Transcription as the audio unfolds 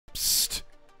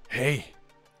Hey,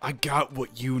 I got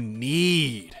what you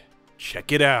need.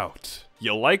 Check it out.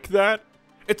 You like that?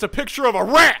 It's a picture of a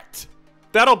rat!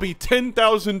 That'll be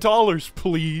 $10,000,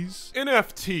 please.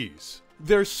 NFTs.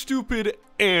 They're stupid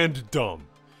and dumb.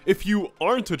 If you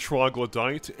aren't a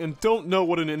troglodyte and don't know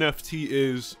what an NFT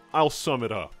is, I'll sum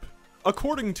it up.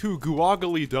 According to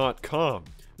Guagally.com,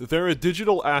 they're a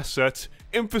digital asset,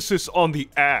 emphasis on the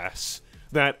ass,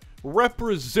 that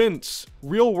represents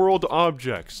real-world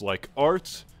objects like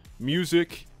art,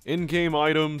 music, in-game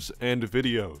items, and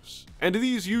videos. And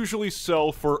these usually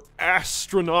sell for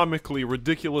astronomically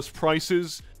ridiculous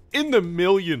prices, in the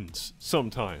millions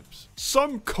sometimes.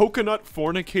 Some coconut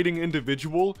fornicating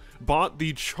individual bought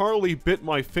the Charlie Bit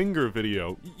My Finger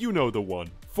video, you know the one,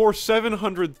 for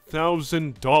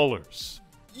 $700,000.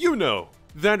 You know,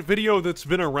 that video that's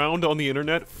been around on the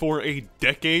internet for a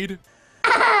decade?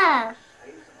 Ah!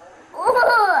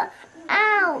 Oh!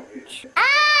 Ouch!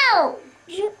 Ouch!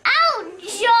 Ouch,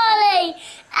 Charlie!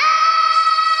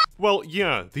 Ah! Well,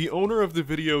 yeah, the owner of the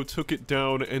video took it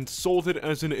down and sold it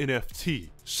as an NFT.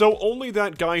 So only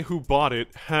that guy who bought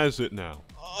it has it now.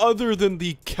 Other than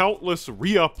the countless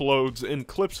re-uploads and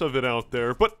clips of it out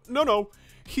there, but no,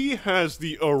 he has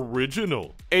the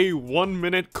original. A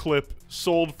 1-minute clip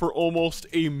sold for almost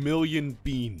 1 million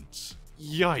beans.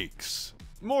 Yikes.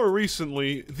 More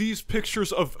recently, these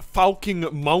pictures of falcing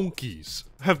monkeys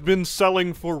have been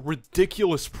selling for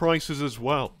ridiculous prices as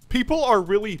well. People are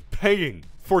really paying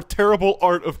for terrible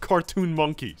art of cartoon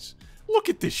monkeys. Look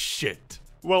at this shit.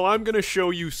 Well, I'm gonna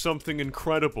show you something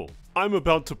incredible. I'm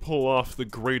about to pull off the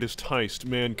greatest heist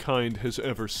mankind has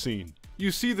ever seen.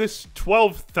 You see this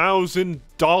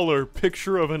 $12,000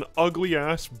 picture of an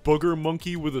ugly-ass booger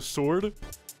monkey with a sword?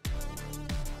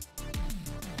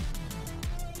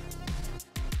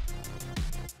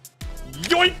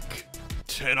 Yoink!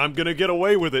 And I'm gonna get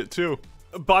away with it, too.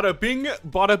 Bada bing,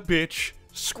 bada bitch,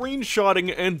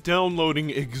 screenshotting and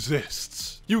downloading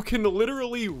exists. You can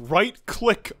literally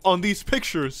right-click on these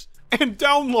pictures and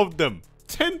download them.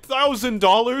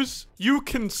 $10,000? You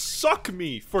can suck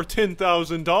me for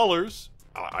 $10,000.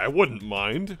 I wouldn't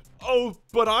mind. Oh,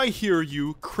 but I hear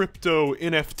you crypto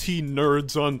NFT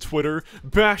nerds on Twitter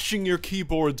bashing your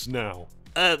keyboards now.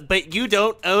 But you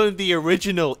don't own the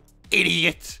original,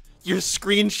 idiot. Your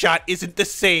screenshot isn't the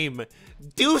same.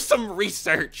 Do some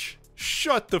research.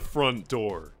 Shut the front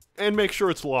door. And make sure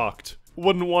it's locked.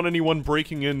 Wouldn't want anyone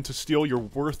breaking in to steal your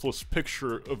worthless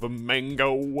picture of a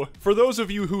mango. For those of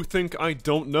you who think I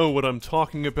don't know what I'm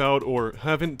talking about or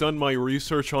haven't done my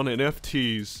research on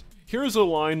NFTs, here's a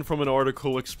line from an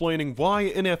article explaining why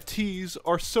NFTs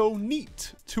are so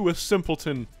neat to a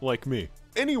simpleton like me.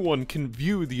 Anyone can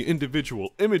view the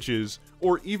individual images,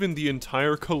 or even the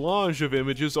entire collage of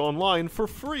images online for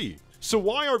free. So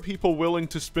why are people willing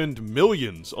to spend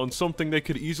millions on something they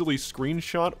could easily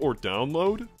screenshot or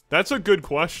download? That's a good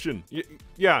question.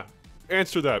 Yeah,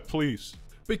 answer that, please.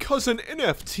 Because an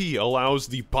NFT allows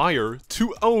the buyer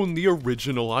to own the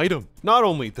original item. Not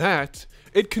only that,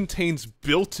 it contains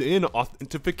built-in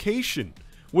authentication,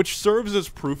 which serves as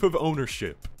proof of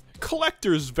ownership.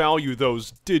 Collectors value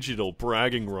those digital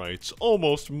bragging rights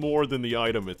almost more than the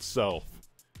item itself.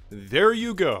 There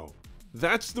you go.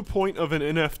 That's the point of an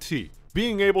NFT.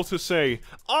 Being able to say,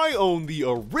 I own the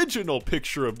original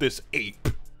picture of this ape.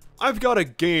 I've got a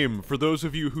game for those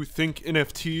of you who think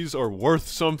NFTs are worth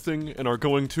something and are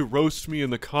going to roast me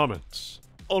in the comments.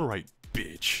 Alright,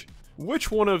 bitch. Which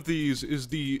one of these is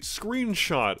the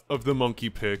screenshot of the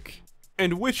monkey pic,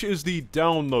 and which is the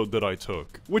download that I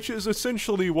took? Which is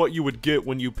essentially what you would get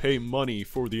when you pay money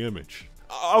for the image.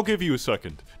 I'll give you a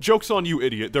second. Joke's on you,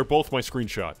 idiot. They're both my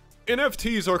screenshot.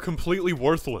 NFTs are completely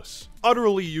worthless.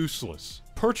 Utterly useless.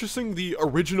 Purchasing the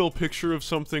original picture of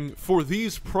something for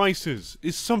these prices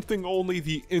is something only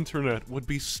the internet would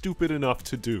be stupid enough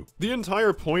to do. The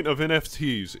entire point of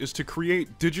NFTs is to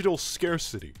create digital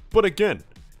scarcity. But again,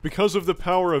 because of the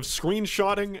power of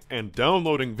screenshotting and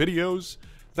downloading videos,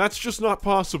 that's just not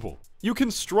possible. You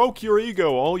can stroke your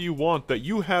ego all you want that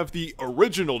you have the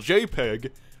original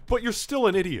JPEG, but you're still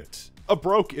an idiot. A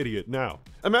broke idiot now.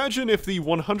 Imagine if the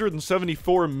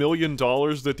 $174 million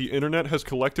that the internet has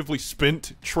collectively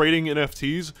spent trading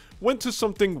NFTs went to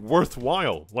something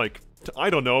worthwhile, like, I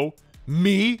don't know,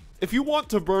 me? If you want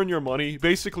to burn your money,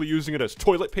 basically using it as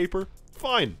toilet paper,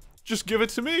 fine. Just give it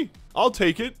to me. I'll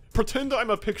take it. Pretend I'm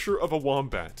a picture of a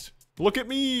wombat. Look at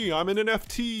me, I'm an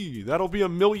NFT. That'll be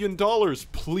 $1 million,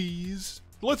 please.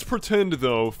 Let's pretend,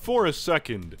 though, for a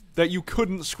second, that you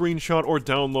couldn't screenshot or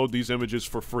download these images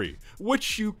for free,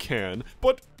 which you can,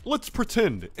 but let's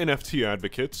pretend, NFT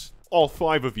advocates, all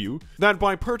 5 of you, that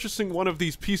by purchasing one of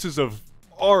these pieces of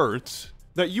art,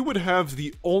 that you would have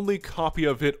the only copy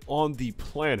of it on the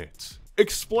planet.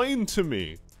 Explain to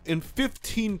me, in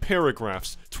 15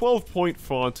 paragraphs, 12-point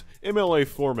font, MLA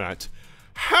format,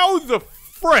 how the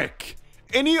frick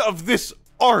any of this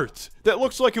art that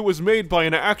looks like it was made by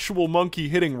an actual monkey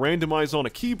hitting randomize on a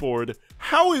keyboard,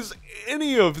 how is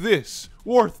any of this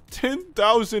worth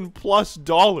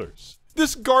 $10,000+?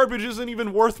 This garbage isn't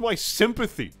even worth my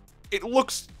sympathy. It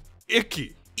looks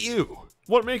icky. Ew.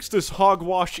 What makes this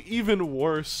hogwash even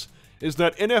worse is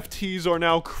that NFTs are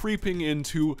now creeping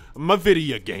into my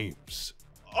video games.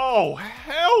 Oh,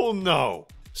 hell no!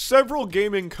 Several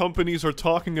gaming companies are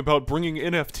talking about bringing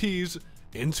NFTs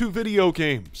into video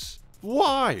games.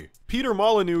 Why? Peter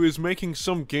Molyneux is making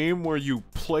some game where you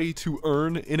play to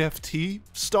earn NFT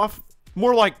stuff?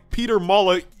 More like Peter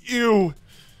Molyneux. Ew.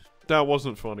 That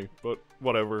wasn't funny, but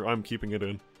whatever, I'm keeping it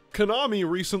in. Konami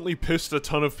recently pissed a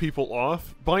ton of people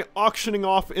off by auctioning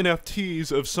off NFTs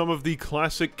of some of the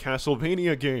classic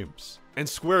Castlevania games. And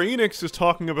Square Enix is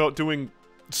talking about doing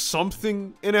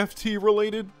something NFT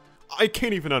related? I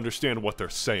can't even understand what they're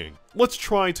saying. Let's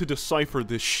try to decipher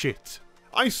this shit.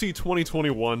 I see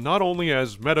 2021 not only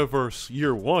as Metaverse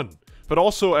Year 1, but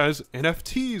also as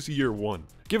NFTs Year 1,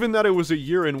 given that it was a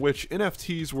year in which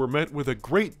NFTs were met with a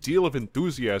great deal of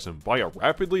enthusiasm by a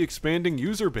rapidly expanding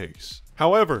user base.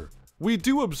 However, we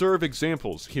do observe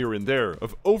examples here and there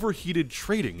of overheated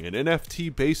trading in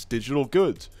NFT-based digital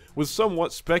goods with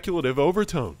somewhat speculative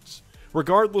overtones,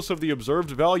 regardless of the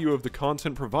observed value of the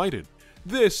content provided.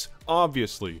 This,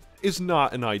 obviously, is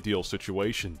not an ideal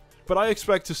situation, but I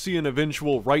expect to see an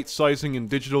eventual right-sizing in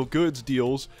digital goods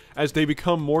deals as they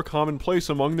become more commonplace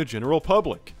among the general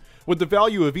public, with the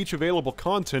value of each available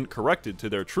content corrected to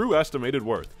their true estimated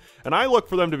worth. And I look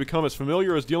for them to become as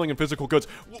familiar as dealing in physical goods.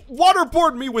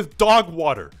 Waterboard me with dog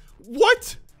water.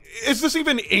 What? Is this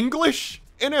even English?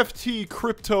 NFT,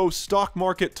 crypto, stock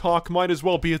market talk might as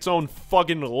well be its own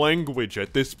fucking language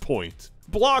at this point.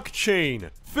 Blockchain,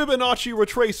 Fibonacci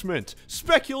retracement,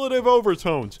 speculative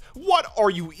overtones. What are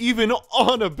you even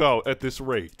on about at this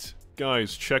rate?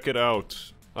 Guys, check it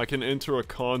out. I can enter a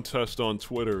contest on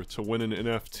Twitter to win an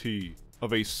NFT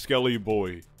of a skelly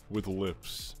boy with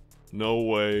lips. No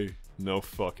way, no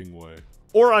fucking way.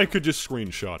 Or I could just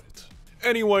screenshot it.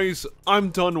 Anyways,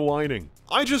 I'm done whining.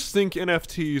 I just think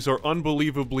NFTs are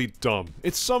unbelievably dumb.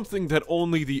 It's something that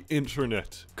only the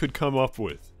internet could come up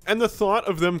with. And the thought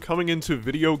of them coming into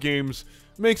video games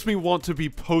makes me want to be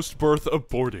post-birth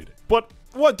aborted. But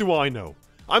what do I know?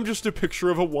 I'm just a picture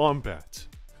of a wombat.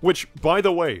 Which, by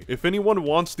the way, if anyone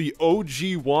wants the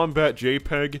OG Wombat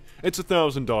JPEG, it's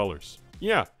 $1,000.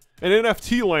 Yeah, in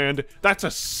NFT land, that's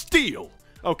a steal!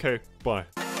 Okay, bye.